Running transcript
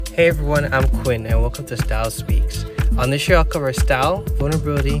Hey everyone, I'm Quinn and welcome to Style Speaks. On this show, I'll cover style,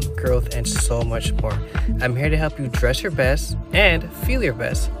 vulnerability, growth, and so much more. I'm here to help you dress your best and feel your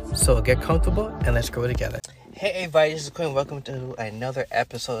best. So get comfortable and let's grow together. Hey everybody, this is Quinn. Welcome to another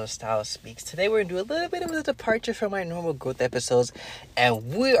episode of Style Speaks. Today we're going to do a little bit of a departure from my normal growth episodes,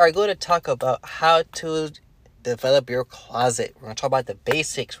 and we are going to talk about how to develop your closet. We're going to talk about the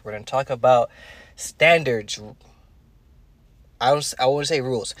basics. We're going to talk about standards. I won't say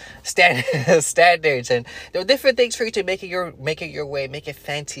rules, standards, and there are different things for you to make it your way, make it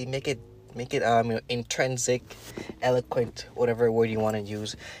fancy, make it intrinsic, eloquent, whatever word you want to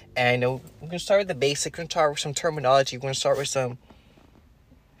use. And we're gonna start with the basics. We're gonna start with some terminology. We're gonna start with some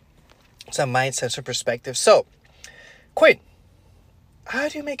mindset, some perspective. So, Quinn, how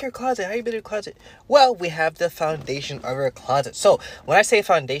do you make your closet? How do you build your closet? Well, we have the foundation of our closet. So when I say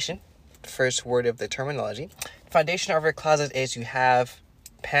foundation, first word of the terminology, foundation of our closet is you have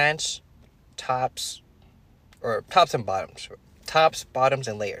pants, tops and bottoms. Tops, bottoms,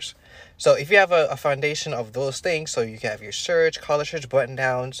 and layers. So if you have a foundation of those things, so you have your shirts, collar shirts, button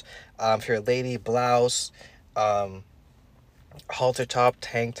downs, if you're a lady, blouse, halter top,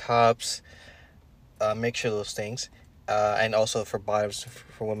 tank tops, make sure those things. And also for bottoms,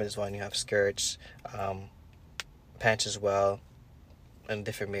 for women as well, you have skirts, pants as well, and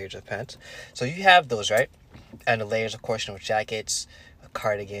different layers of pants. So you have those, right? And the layers, of course, jackets,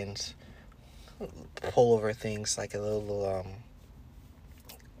 cardigans, pullover things, like a little,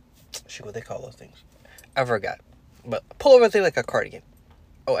 what they call those things? I forgot. But pullover thing like a cardigan.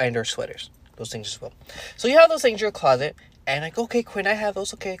 Oh, and or sweaters. Those things as well. So you have those things in your closet, and like, okay, Quinn, I have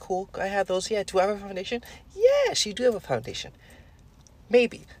those. Okay, cool. I have those. Yeah, do I have a foundation? Yes, you do have a foundation.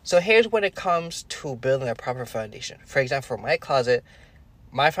 Maybe. So here's when it comes to building a proper foundation. For example, for my closet,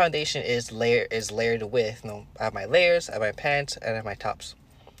 my foundation is layered with, I have my layers, I have my pants, and I have my tops,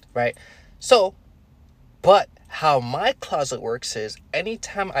 right? So, but how my closet works is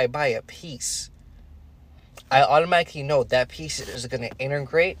anytime I buy a piece, I automatically know that piece is going to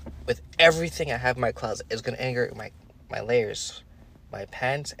integrate with everything I have in my closet. It's going to integrate with my layers, my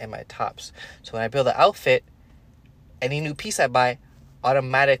pants, and my tops. So when I build an outfit, any new piece I buy,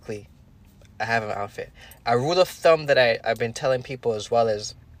 automatically I have an outfit. A rule of thumb that I've been telling people as well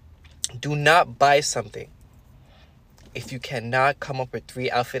is, do not buy something if you cannot come up with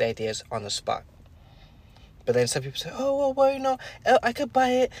 3 outfit ideas on the spot. But then some people say, oh, well, I could buy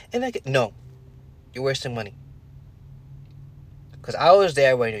it and I could... No, you're wasting money. Because I was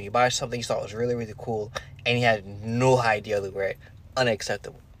there when you buy something you thought was really, really cool and you had no idea to wear it.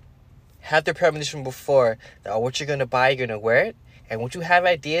 Unacceptable. Have the premonition before that what you're going to buy, you're going to wear it. And once you have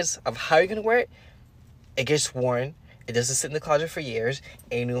ideas of how you're going to wear it, it gets worn, it doesn't sit in the closet for years,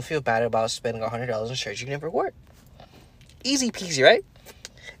 and you don't feel bad about spending $100 on shirts you never wore. Easy peasy, right?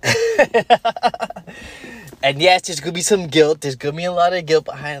 And yes, there's going to be some guilt. There's going to be a lot of guilt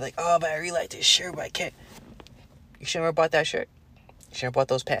behind it. Like, oh, but I really like this shirt, but I can't. You should never bought that shirt. You should never bought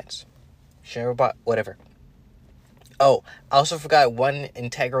those pants. You should never bought whatever. Oh, I also forgot one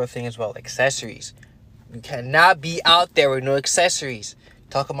integral thing as well, accessories. You cannot be out there with no accessories.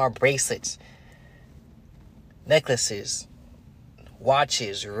 Talking about bracelets, necklaces,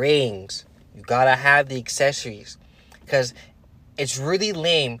 watches, rings. You gotta have the accessories. Because it's really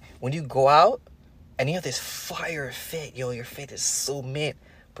lame when you go out and you have this fire fit. Your fit is so mint,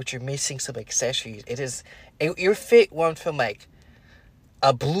 but you're missing some accessories. Your fit went from like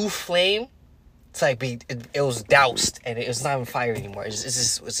a blue flame to like it was doused and it was not even fire anymore. It's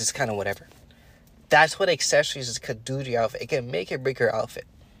just kind of whatever. That's what accessories could do to your outfit. It can make or break your outfit.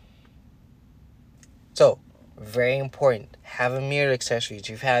 So, very important. Have a mirrored accessories.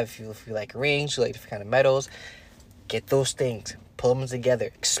 If you like rings, you like different kind of metals, get those things. Pull them together.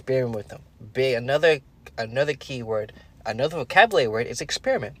 Experiment with them. Another key word, another vocabulary word is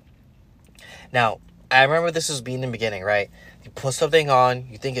experiment. Now, I remember this was being in the beginning, right? You put something on,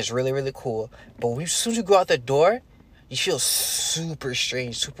 you think it's really, really cool, but as soon as you go out the door, you feel super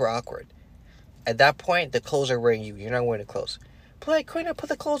strange, super awkward. At that point, the clothes are wearing you. You're not wearing the clothes. But like, Quinn, put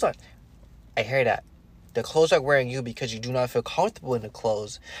the clothes on. I hear that. The clothes are wearing you because you do not feel comfortable in the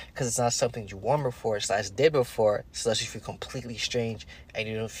clothes because it's not something you worn before, / did before, so that you feel completely strange and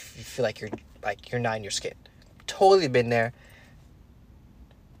you feel like you're not in your skin. Totally been there.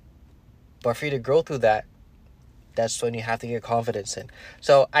 But for you to grow through that, that's when you have to get confidence in.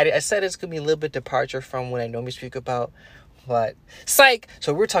 So I said it's going to be a little bit departure from what I normally speak about. But psych!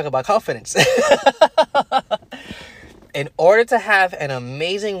 So we're talking about confidence. In order to have an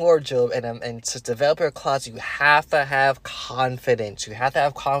amazing wardrobe and to develop your closet, you have to have confidence. You have to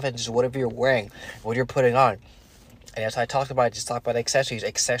have confidence in whatever you're wearing, what you're putting on. And as I talked about, I just talked about accessories.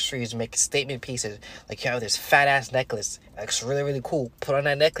 Accessories make statement pieces. Like, you have this fat ass necklace. It looks really, really cool. Put on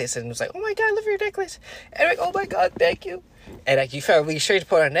that necklace, and it's like, oh my God, I love your necklace. And like, oh my God, thank you. And like, you felt really strange to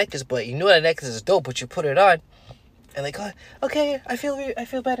put on a necklace, but you know that necklace is dope, but you put it on, and like, oh, okay, I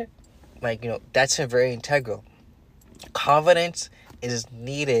feel better. Like, that's very integral. Confidence is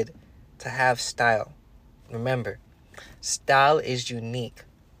needed to have style. Remember, style is unique.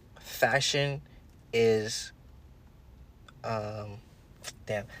 Fashion is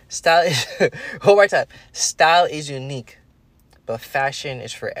style is one more time. Style is unique, but fashion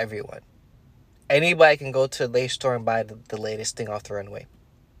is for everyone. Anybody can go to the lace store and buy the latest thing off the runway.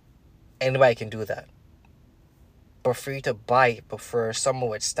 Anybody can do that. But for you to buy it, but for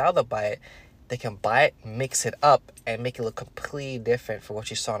someone with style to buy it, they can buy it, mix it up, and make it look completely different from what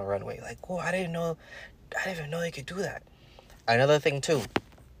you saw on the runway. Like, whoa, I didn't even know you could do that. Another thing too,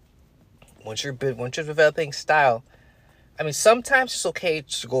 once you're developing style, I mean, sometimes it's okay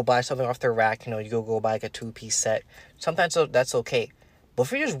to go buy something off the rack. You go buy like a 2-piece set. Sometimes that's okay. But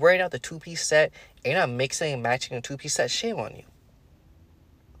if you're just wearing out the 2-piece set and you're not mixing and matching a 2-piece set, shame on you.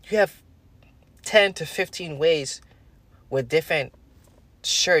 You have 10 to 15 ways with different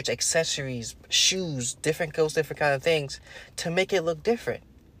shirts, accessories, shoes, different clothes, different kind of things to make it look different.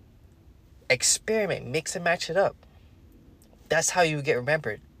 Experiment, mix and match it up. That's how you get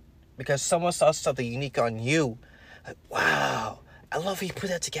remembered. Because someone saw something unique on you. Like, wow, I love how you put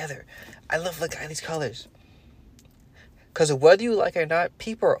that together. I love these colors. Because whether you like it or not,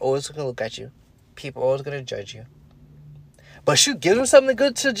 people are always going to look at you. People are always going to judge you. But shoot, give them something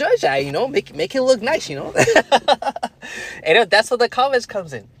good to judge at, Make it look nice, And that's what the comments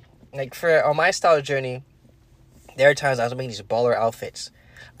comes in. Like, on my style journey, there are times I was making these baller outfits.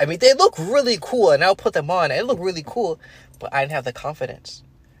 I mean, they look really cool, and I'll put them on, and it look really cool, but I didn't have the confidence.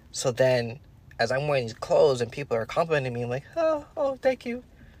 So then, as I'm wearing these clothes and people are complimenting me, I'm like, oh, thank you.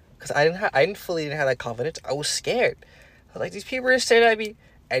 Because I didn't fully have that confidence. I was scared. I was like, these people are staring at me.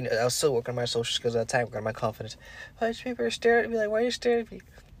 And I was still working on my social skills at the time, working on my confidence. But these people are staring at me like, why are you staring at me?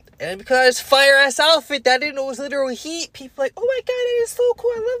 And because it's fire-ass outfit that I didn't know was literal heat, people like, oh my God, that is so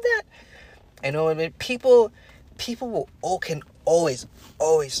cool, I love that. I know, people can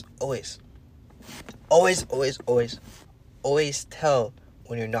always tell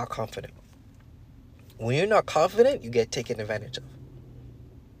when you're not confident. When you're not confident, you get taken advantage of.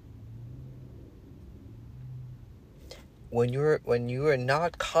 When you are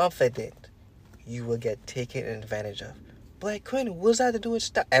not confident, you will get taken advantage of. But Quinn, what's that to do with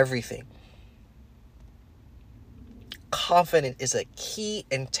stuff? Everything. Confidence is a key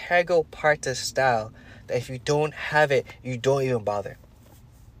integral part to style that if you don't have it, you don't even bother.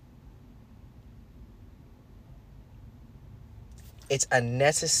 It's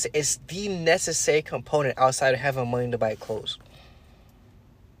the necessary component outside of having money to buy clothes.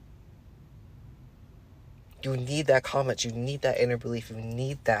 You need that confidence. You need that inner belief. You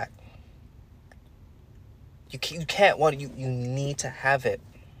need that. You can't want it. You need to have it.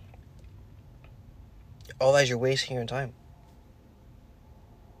 Otherwise, you're wasting your time.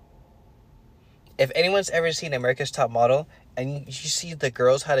 If anyone's ever seen America's Top Model and you see the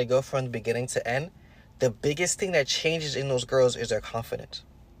girls, how they go from the beginning to end, the biggest thing that changes in those girls is their confidence.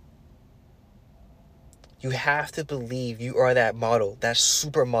 You have to believe you are that model, that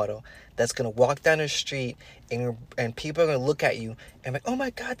supermodel that's going to walk down the street and people are going to look at you and be like, oh my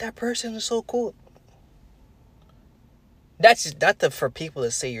God, that person is so cool. That's not for people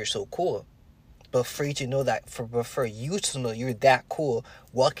to say you're so cool, but for you to know that, for you to know you're that cool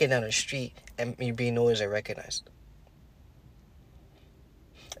walking down the street and you're being noticed and recognized.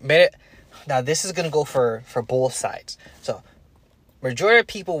 Now, this is going to go for both sides. So, majority of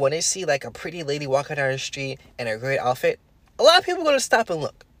people, when they see like a pretty lady walking down the street in a great outfit, a lot of people are going to stop and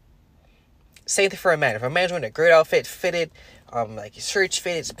look. Same thing for a man. If a man's wearing a great outfit, fitted, like his shirt's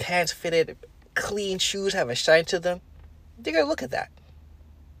fitted, his pants fitted, clean shoes, have a shine to them, they're going to look at that.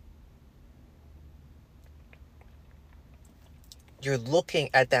 You're looking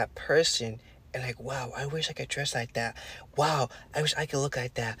at that person and like, wow, I wish I could dress like that. Wow, I wish I could look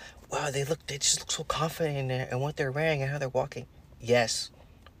like that. Wow, they just look so confident in there and what they're wearing and how they're walking. Yes,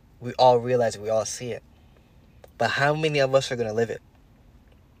 we all realize it. We all see it. But how many of us are going to live it?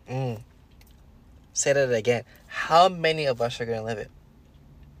 Say that again. How many of us are going to live it?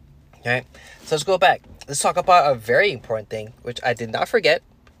 Alright, so let's go back. Let's talk about a very important thing, which I did not forget,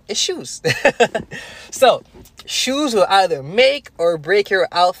 is shoes. So, shoes will either make or break your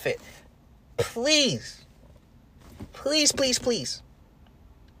outfit. Please take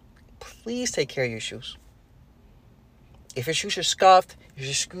care of your shoes. If your shoes are scuffed, if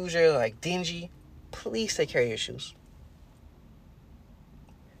your shoes are like dingy, please take care of your shoes.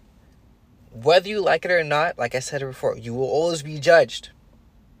 Whether you like it or not, like I said before, you will always be judged.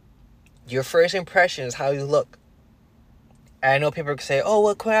 Your first impression is how you look. And I know people can say, oh,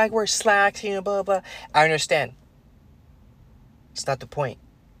 well, can I wear slacks, blah, blah, blah. I understand. It's not the point.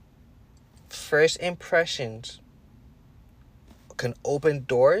 First impressions can open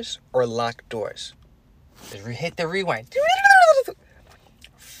doors or lock doors. Just hit the rewind.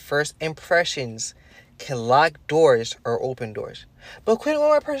 First impressions can lock doors or open doors. But quit on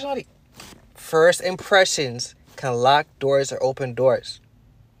my personality. First impressions can lock doors or open doors.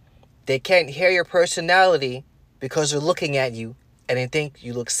 They can't hear your personality because they're looking at you and they think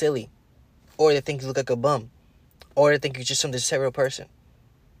you look silly. Or they think you look like a bum. Or they think you're just some disabled person.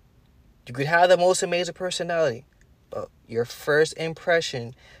 You could have the most amazing personality, but your first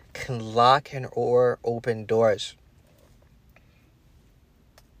impression can lock and or open doors.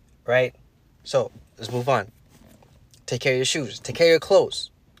 Right? So, let's move on. Take care of your shoes. Take care of your clothes.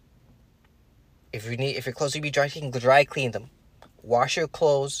 If your clothes need to be dry, you can dry clean them. Wash your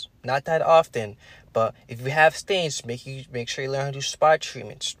clothes, not that often, but if you have stains, make sure you learn how to do spot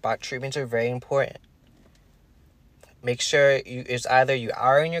treatments. Spot treatments are very important. Make sure it's either you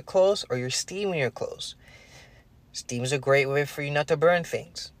iron your clothes or you're steaming your clothes. Steam is a great way for you not to burn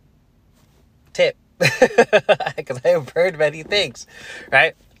things. Tip. Because I have burned many things.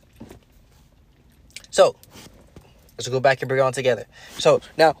 Right? So, let's go back and bring it all together. So,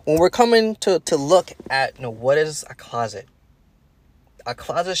 now, when we're coming to look at, what is a closet? A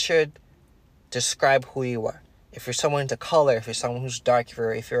closet should describe who you are. If you're someone into color, if you're someone who's dark,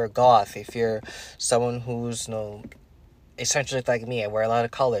 if you're a goth, if you're someone who's, essentially like me, I wear a lot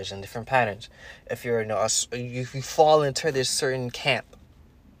of colors and different patterns. If you're, if you fall into this certain camp,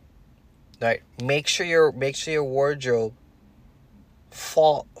 right? Make sure your wardrobe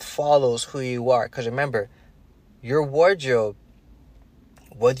follows who you are. Because remember, your wardrobe,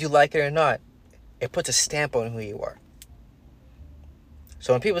 whether you like it or not, it puts a stamp on who you are.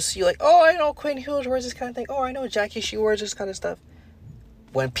 So when people see you like, oh, I know Quinn Hughes wears this kind of thing. Oh, I know Jackie, she wears this kind of stuff.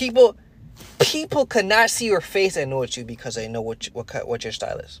 When people could not see your face and know it's you because they know what your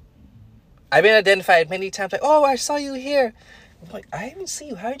style is. I've been identified many times like, oh, I saw you here. I'm like, I didn't see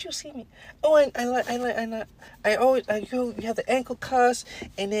you. How did you see me? Oh, and you have the ankle cuffs,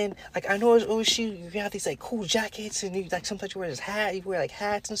 and then like I know it's always you have these like cool jackets, and you like sometimes you wear this hat, you wear like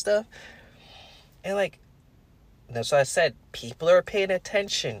hats and stuff, and like that's what I said. People are paying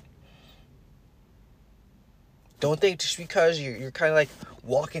attention. Don't think just because you're kind of like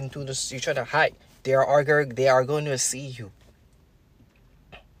walking through this, you're trying to hide. They are going to see you.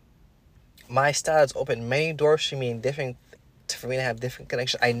 My style has opened many doors for me for me to have different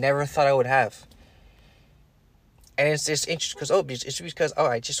connections I never thought I would have. And it's just interesting because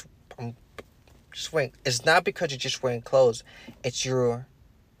I'm just wearing. It's not because you're just wearing clothes. It's your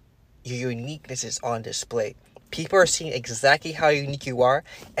uniqueness is on display. People are seeing exactly how unique you are,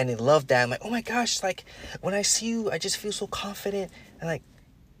 and they love that. I'm like, oh my gosh, like, when I see you, I just feel so confident. And, like,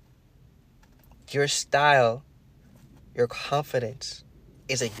 your style, your confidence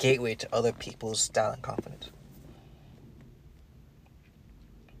is a gateway to other people's style and confidence.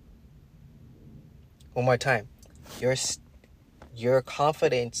 One more time. Your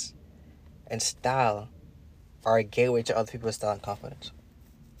confidence and style are a gateway to other people's style and confidence.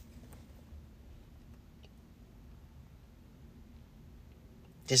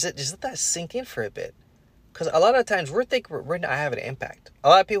 Just let that sink in for a bit. Because a lot of times we're not having an impact. A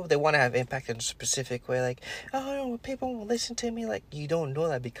lot of people, they want to have impact in a specific way. Like, oh, people won't listen to me. Like, you don't know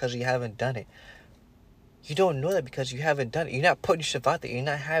that because you haven't done it. You don't know that because you haven't done it. You're not putting yourself out there. You're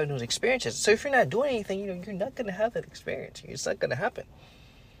not having those experiences. So if you're not doing anything, you're not going to have that experience. It's not going to happen.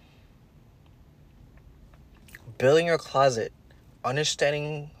 Building your closet.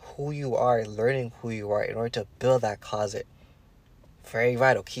 Understanding who you are. Learning who you are in order to build that closet. Very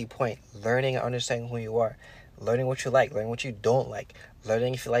vital, key point. Learning and understanding who you are. Learning what you like. Learning what you don't like.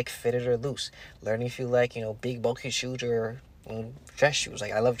 Learning if you like fitted or loose. Learning if you like, big bulky shoes or dress shoes.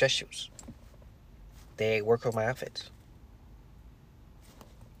 Like, I love dress shoes. They work with my outfits.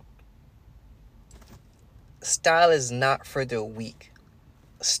 Style is not for the weak.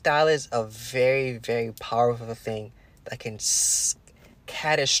 Style is a very, very powerful thing that can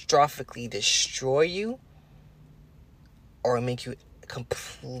catastrophically destroy you or make you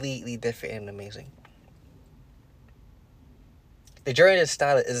completely different and amazing. The journey to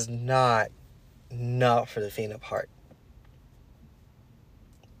style is not for the faint of heart.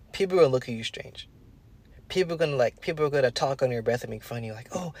 People are gonna look at you strange. People are gonna talk under your breath and make fun of you, like,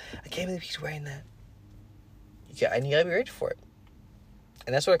 oh, I can't believe he's wearing that. And you gotta be ready for it.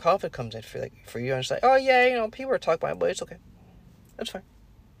 And that's where confidence comes in for you. And it's like, oh yeah, people are talking about it, but it's okay. That's fine.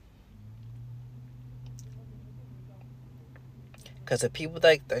 Because the people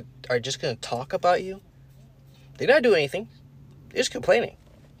that are just going to talk about you, they're not doing anything. They're just complaining.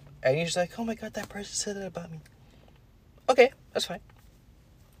 And you're just like, oh my God, that person said that about me. Okay, that's fine.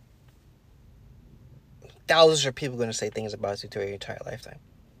 Thousands of people are going to say things about you throughout your entire lifetime.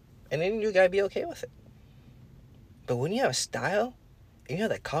 And then you got to be okay with it. But when you have style, and you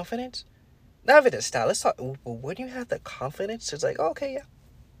have that confidence, not even the style, let's talk, when you have the confidence, it's like, oh, okay, yeah.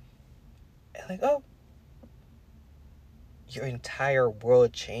 And like, oh, your entire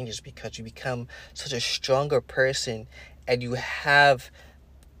world changes because you become such a stronger person and you have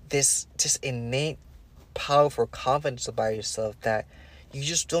this just innate powerful confidence about yourself that you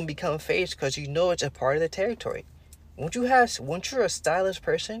just don't become fazed because you know it's a part of the territory. Once you're a stylish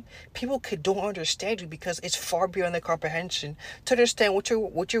person, people don't understand you because it's far beyond their comprehension to understand what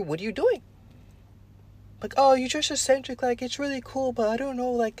are you doing. Like, oh, you're just eccentric, like it's really cool, but I don't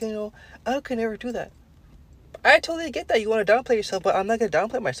know, like, you know, I could never do that. I totally get that you want to downplay yourself, but I'm not going to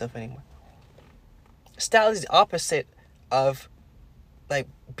downplay myself anymore. Style is the opposite of, like,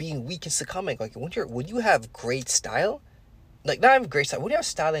 being weak and succumbing. Like, when you have great style, like, not even great style, when you have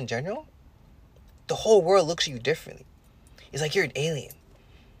style in general, the whole world looks at you differently. It's like you're an alien.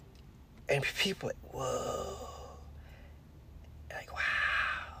 And people are like, whoa. Like, wow.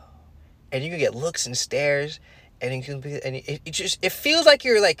 And you can get looks and stares. And it feels like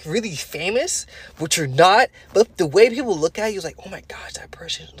you're like really famous, but you're not. But the way people look at you is like, oh my gosh, that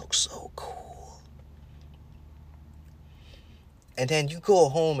person looks so cool. And then you go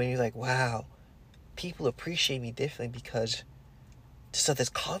home and you're like, wow, people appreciate me differently because just of this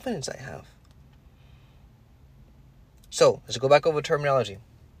confidence I have. So let's go back over terminology: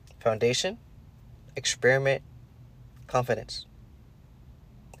 foundation, experiment, confidence.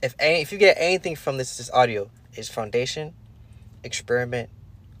 If you get anything from this audio, is foundation, experiment,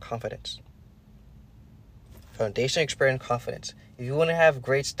 confidence. Foundation, experiment, confidence. If you want to have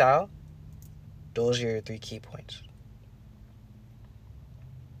great style, those are your 3 key points.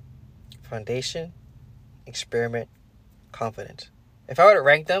 Foundation, experiment, confidence. If I were to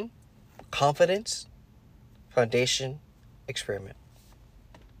rank them, confidence, foundation, experiment.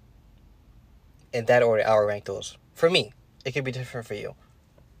 In that order, I would rank those. For me, it could be different for you.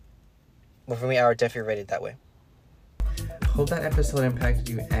 But for me, I would definitely rate it that way. Hope that episode impacted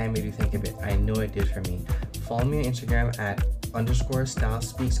you and made you think of it. I know it did for me. Follow me on Instagram at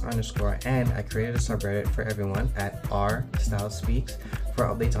 _stylespeaks_, and I created a subreddit for everyone at r/stylespeaks for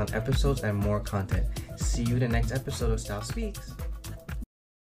updates on episodes and more content. See you in the next episode of Style Speaks.